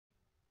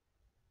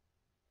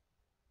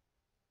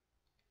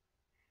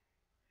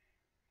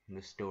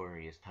The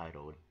story is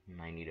titled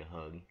I Need a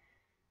Hug,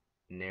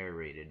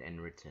 narrated and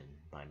written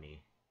by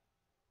me.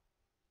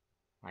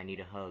 I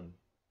need a hug.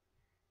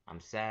 I'm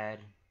sad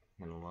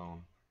and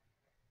alone.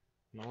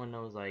 No one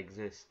knows I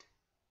exist.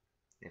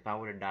 If I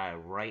were to die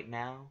right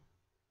now,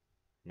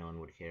 no one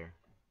would care.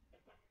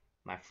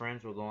 My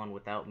friends will go on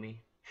without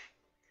me.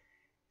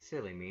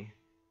 Silly me.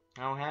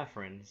 I don't have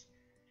friends.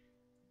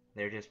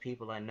 They're just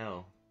people I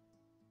know.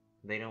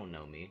 They don't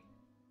know me.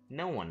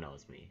 No one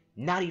knows me.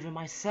 Not even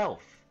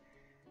myself.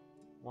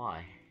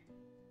 Why?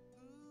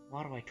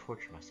 Why do I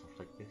torture myself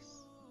like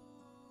this?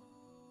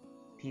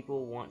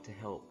 People want to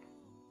help,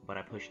 but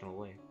I push them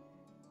away.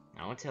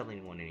 I don't tell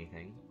anyone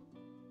anything.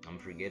 I'm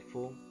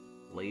forgetful,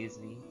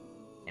 lazy,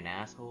 an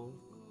asshole.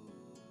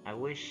 I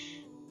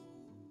wish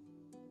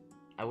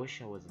I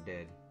was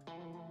dead,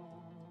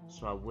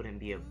 so I wouldn't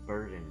be a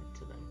burden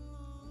to them.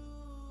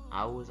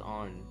 I was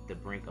on the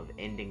brink of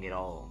ending it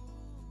all,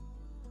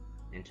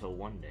 until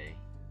one day,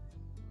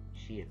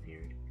 she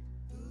appeared.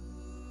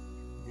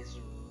 This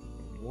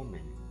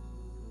woman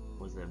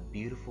was a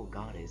beautiful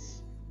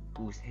goddess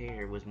whose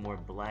hair was more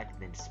black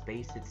than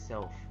space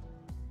itself,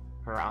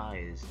 her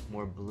eyes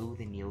more blue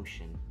than the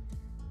ocean,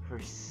 her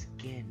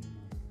skin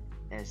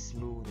as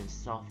smooth and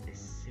soft as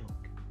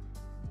silk,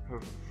 her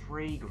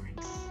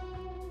fragrance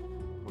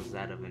was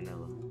that of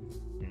vanilla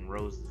and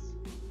roses,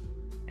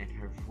 and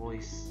her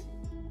voice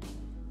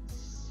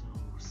so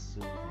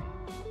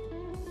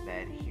soothing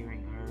that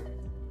hearing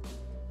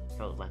her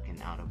felt like an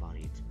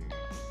out-of-body experience.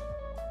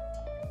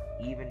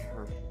 Even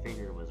her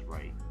figure was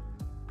right.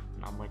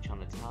 Not much on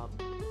the top,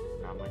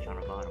 not much on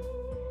the bottom.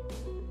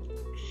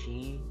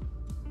 She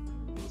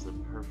was the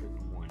perfect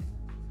one.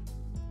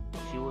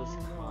 She was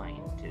kind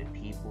to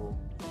people,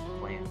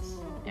 plants,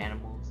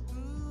 animals,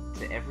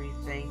 to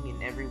everything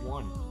and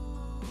everyone.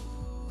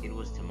 It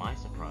was to my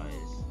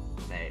surprise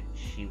that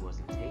she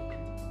wasn't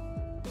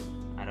taken.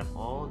 Out of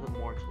all the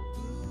mortals,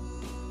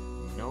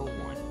 no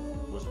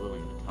one was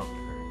willing to talk to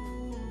her,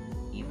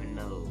 even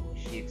though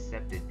she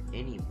accepted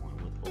anyone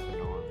with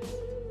open arms.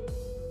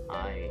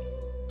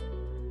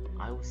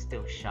 I was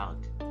still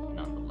shocked,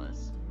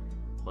 nonetheless,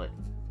 but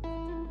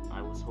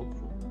I was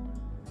hopeful.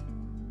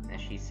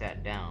 As she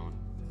sat down,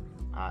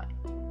 I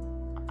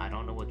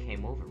don't know what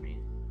came over me,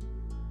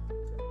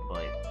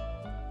 but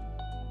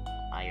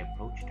I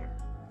approached her.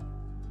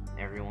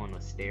 Everyone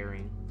was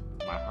staring.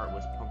 My heart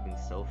was pumping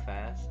so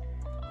fast,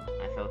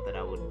 I felt that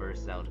I would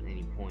burst out at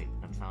any point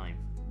of time,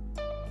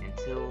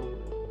 until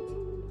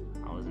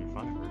I was in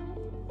front of her.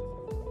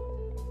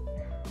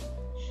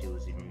 She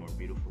was even more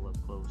beautiful up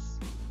close.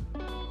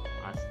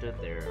 I stood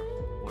there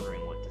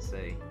wondering what to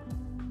say,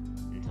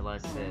 until I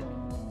said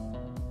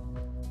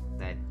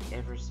that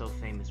ever so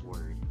famous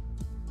word,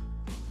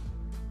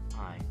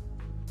 "Hi."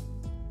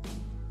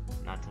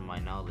 Not to my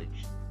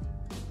knowledge,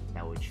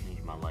 that would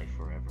change my life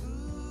forever.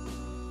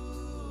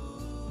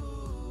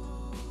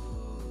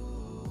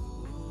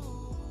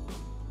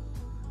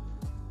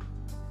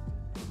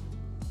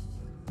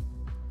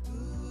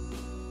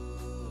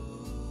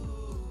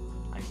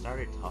 I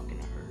started talking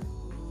to her,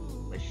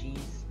 but she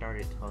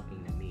started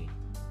talking to me,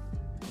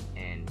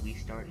 and we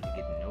started to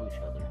get to know each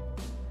other.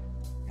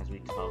 As we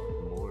talked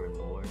more and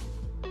more,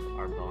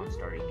 our bond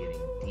started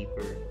getting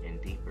deeper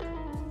and deeper.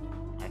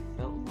 I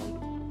felt like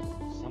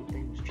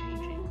something was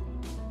changing.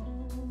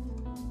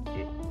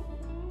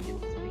 It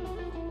was me.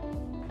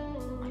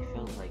 I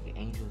felt like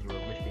angels were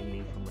lifting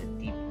me from a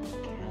deep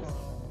chasm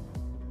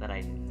that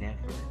I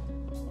never,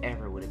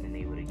 ever would have been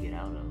able to get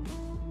out of.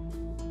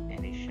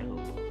 And it showed.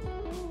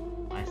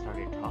 I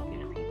started talking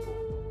to people.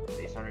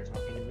 They started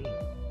talking to me.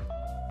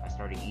 I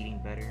started eating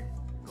better,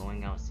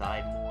 going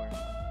outside more,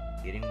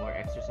 getting more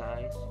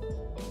exercise,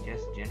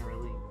 just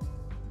generally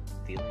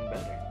feeling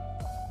better.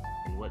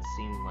 In what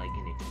seemed like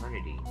an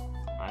eternity,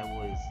 I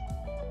was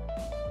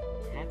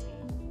happy.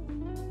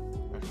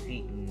 A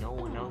feat no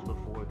one else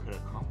before could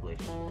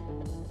accomplish,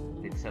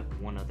 except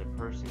one other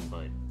person,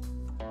 but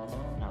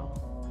no,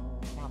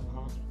 it's not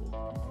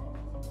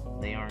possible.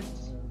 They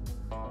aren't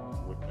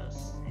with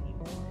us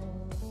anymore.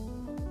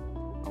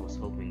 I was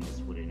hoping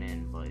this wouldn't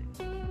end, but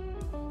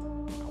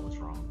I was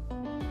wrong.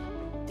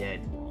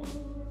 Dead wrong.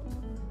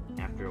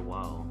 After a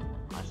while,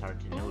 I started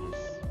to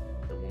notice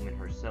the woman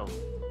herself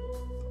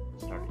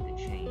started to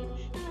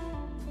change.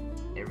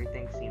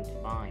 Everything seemed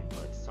fine,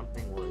 but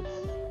something was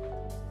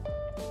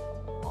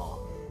off.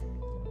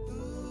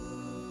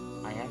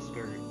 I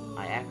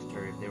asked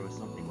her if there was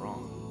something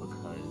wrong,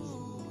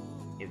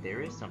 because if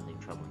there is something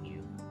troubling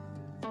you,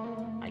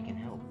 I can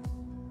help.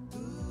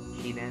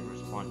 She then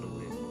responded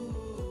with,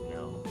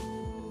 "No,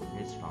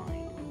 it's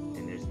fine,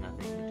 and there's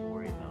nothing to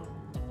worry about."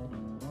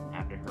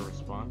 After her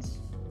response,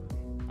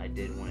 I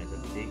did one of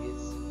the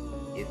biggest,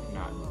 if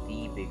not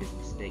the biggest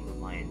mistake of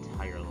my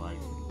entire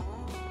life.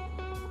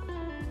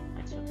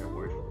 I took her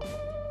word for it.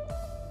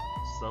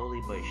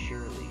 Slowly but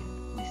surely,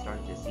 we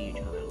started to see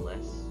each other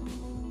less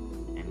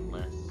and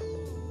less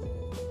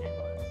and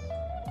less.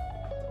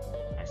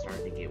 I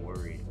started to get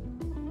worried,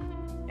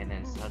 and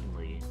then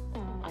suddenly,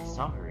 I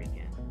saw her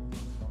again.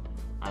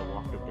 I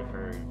walked up to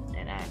her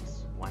and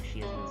asked why she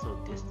has been so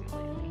distant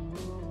lately.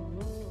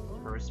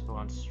 Her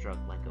response struck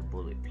like a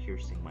bullet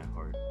piercing my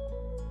heart.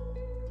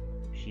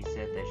 She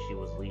said that she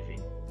was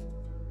leaving.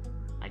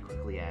 I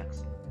quickly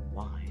asked,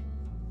 why?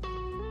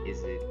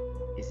 Is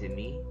it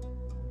me?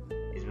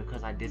 Is it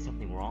because I did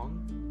something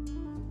wrong?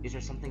 Is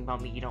there something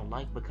about me you don't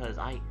like? Because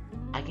I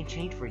can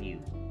change for you.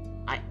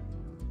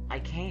 I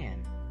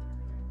can.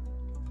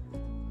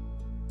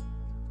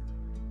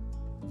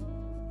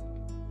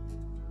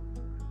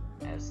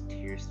 As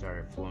tears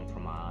started flowing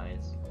from my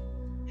eyes,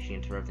 she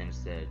interrupted and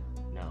said,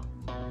 no,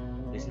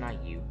 it's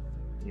not you.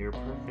 You're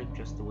perfect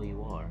just the way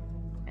you are,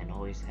 and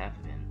always have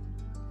been.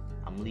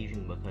 I'm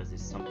leaving because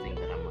it's something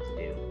that I must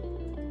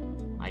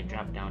do. I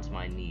dropped down to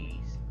my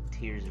knees,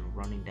 tears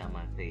running down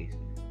my face.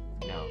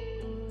 No,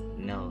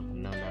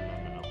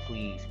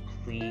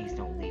 please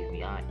don't leave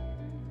me. I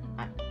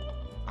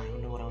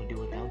don't know what I would do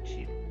without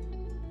you.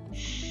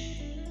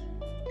 Shh,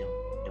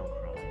 don't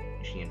cry,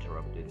 she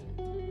interrupted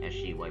as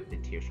she wiped the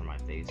tears from my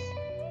face.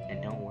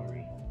 And don't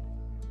worry,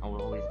 I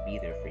will always be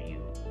there for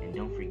you. And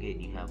don't forget,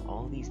 you have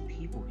all these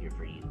people here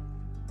for you.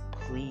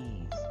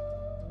 Please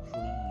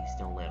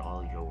don't let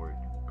all your work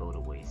go to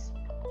waste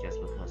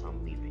just because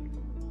I'm leaving.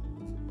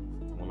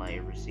 Will I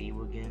ever see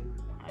you again?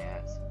 I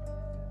asked,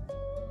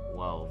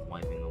 while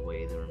wiping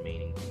away the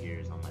remaining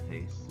tears on my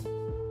face.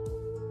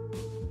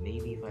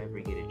 Maybe if I ever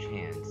get a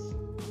chance,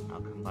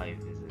 I'll come by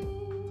and visit.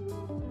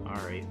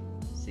 Alright,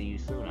 see you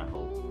soon, I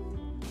hope,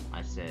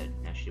 I said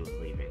as she was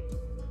leaving.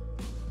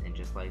 And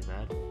just like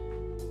that,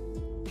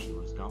 she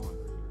was gone,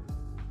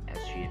 as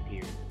she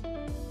appeared.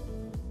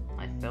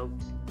 I felt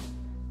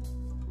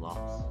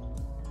lost,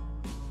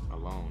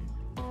 alone,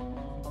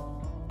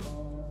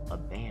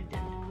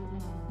 abandoned.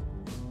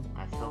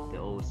 I felt the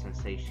old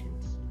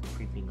sensations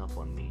creeping up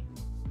on me,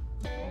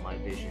 my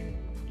vision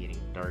getting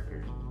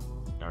darker,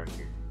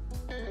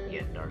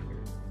 yet darker.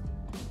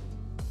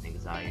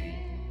 Anxiety,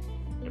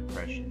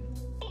 depression,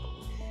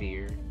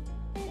 fear,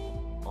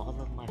 all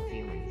of my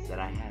feelings that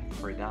I had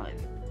forgotten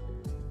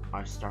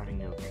are starting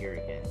to appear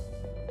again.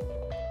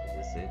 Is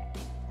this it?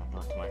 I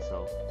thought to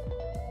myself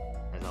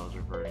as I was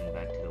reverting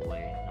back to the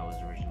way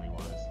I originally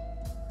was,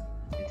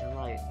 until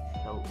I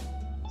felt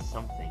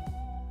something,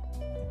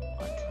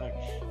 a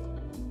touch.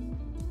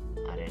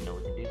 I didn't know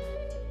what to do.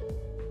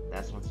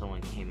 That's when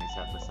someone came and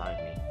sat beside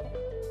me.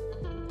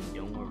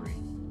 Don't worry,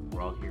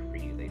 we're all here for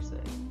you, they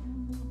said.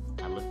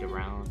 I looked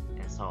around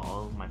and saw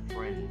all of my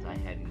friends I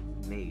had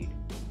made.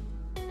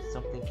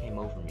 Something came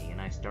over me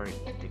and I started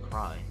to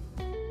cry.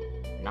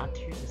 Not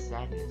tears of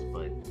sadness,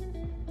 but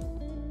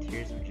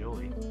tears of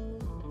joy.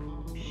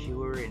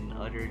 Pure and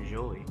utter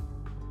joy.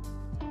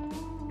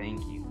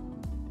 Thank you.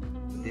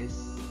 This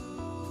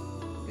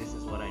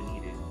is what I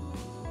needed.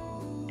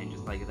 And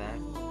just like that,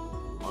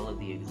 all of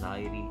the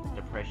anxiety,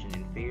 depression,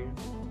 and fear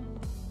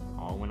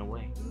all went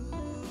away.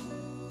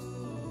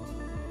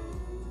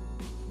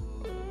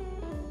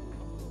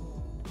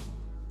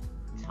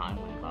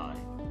 Time went by.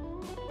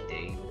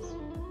 Days,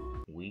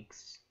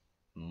 weeks,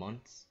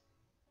 months,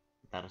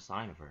 without a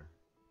sign of her.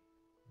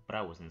 But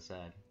I wasn't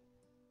sad.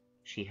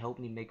 She helped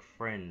me make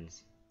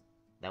friends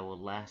that will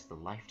last a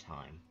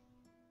lifetime.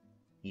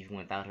 Even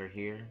without her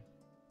here,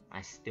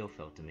 I still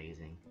felt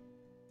amazing.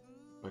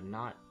 But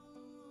not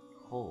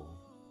whole.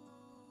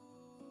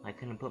 I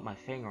couldn't put my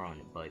finger on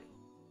it, but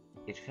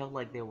it felt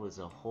like there was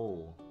a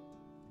hole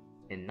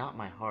in not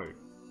my heart,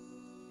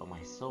 but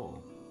my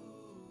soul.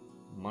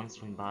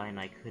 Months went by and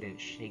I couldn't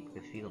shake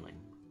the feeling.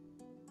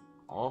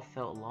 All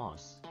felt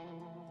lost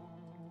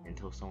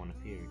until someone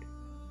appeared.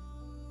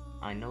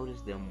 I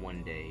noticed them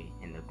one day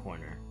in the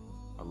corner,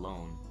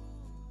 alone,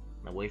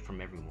 away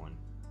from everyone.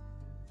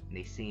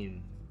 They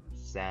seemed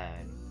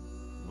sad,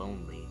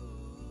 lonely,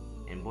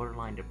 and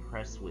borderline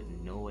depressed with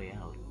no way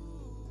out.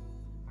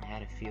 I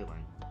had a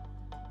feeling.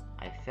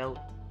 I felt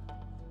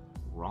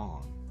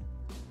wrong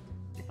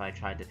if I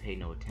tried to pay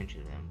no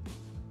attention to them.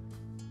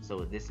 So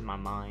with this in my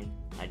mind,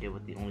 I did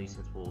what the only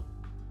sensible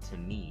to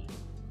me.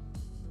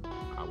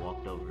 I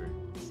walked over,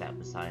 sat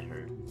beside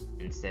her,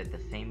 and said the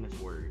famous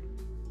word,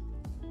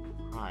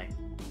 "Hi."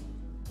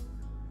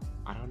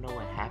 I don't know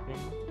what happened,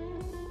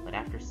 but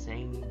after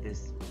saying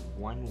this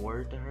one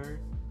word to her,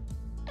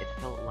 it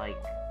felt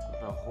like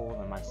the hole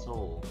in my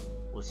soul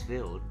was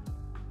filled,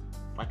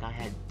 like I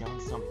had done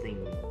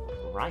something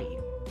right.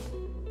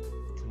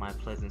 To my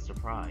pleasant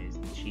surprise,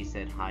 she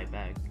said hi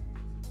back.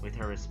 With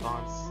her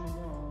response,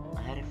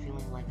 I had a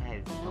feeling like I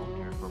had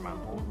known her for my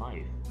whole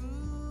life,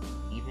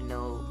 even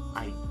though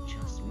I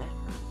just met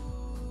her.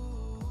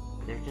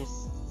 There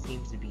just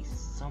seems to be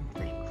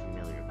something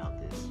familiar about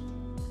this.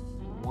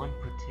 One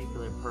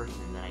particular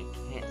person that I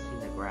can't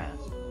seem to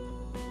grasp.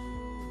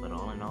 But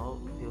all in all,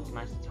 it feels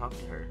nice to talk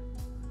to her.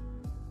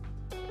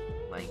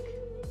 Like,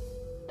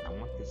 I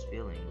want this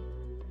feeling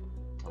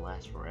to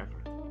last forever.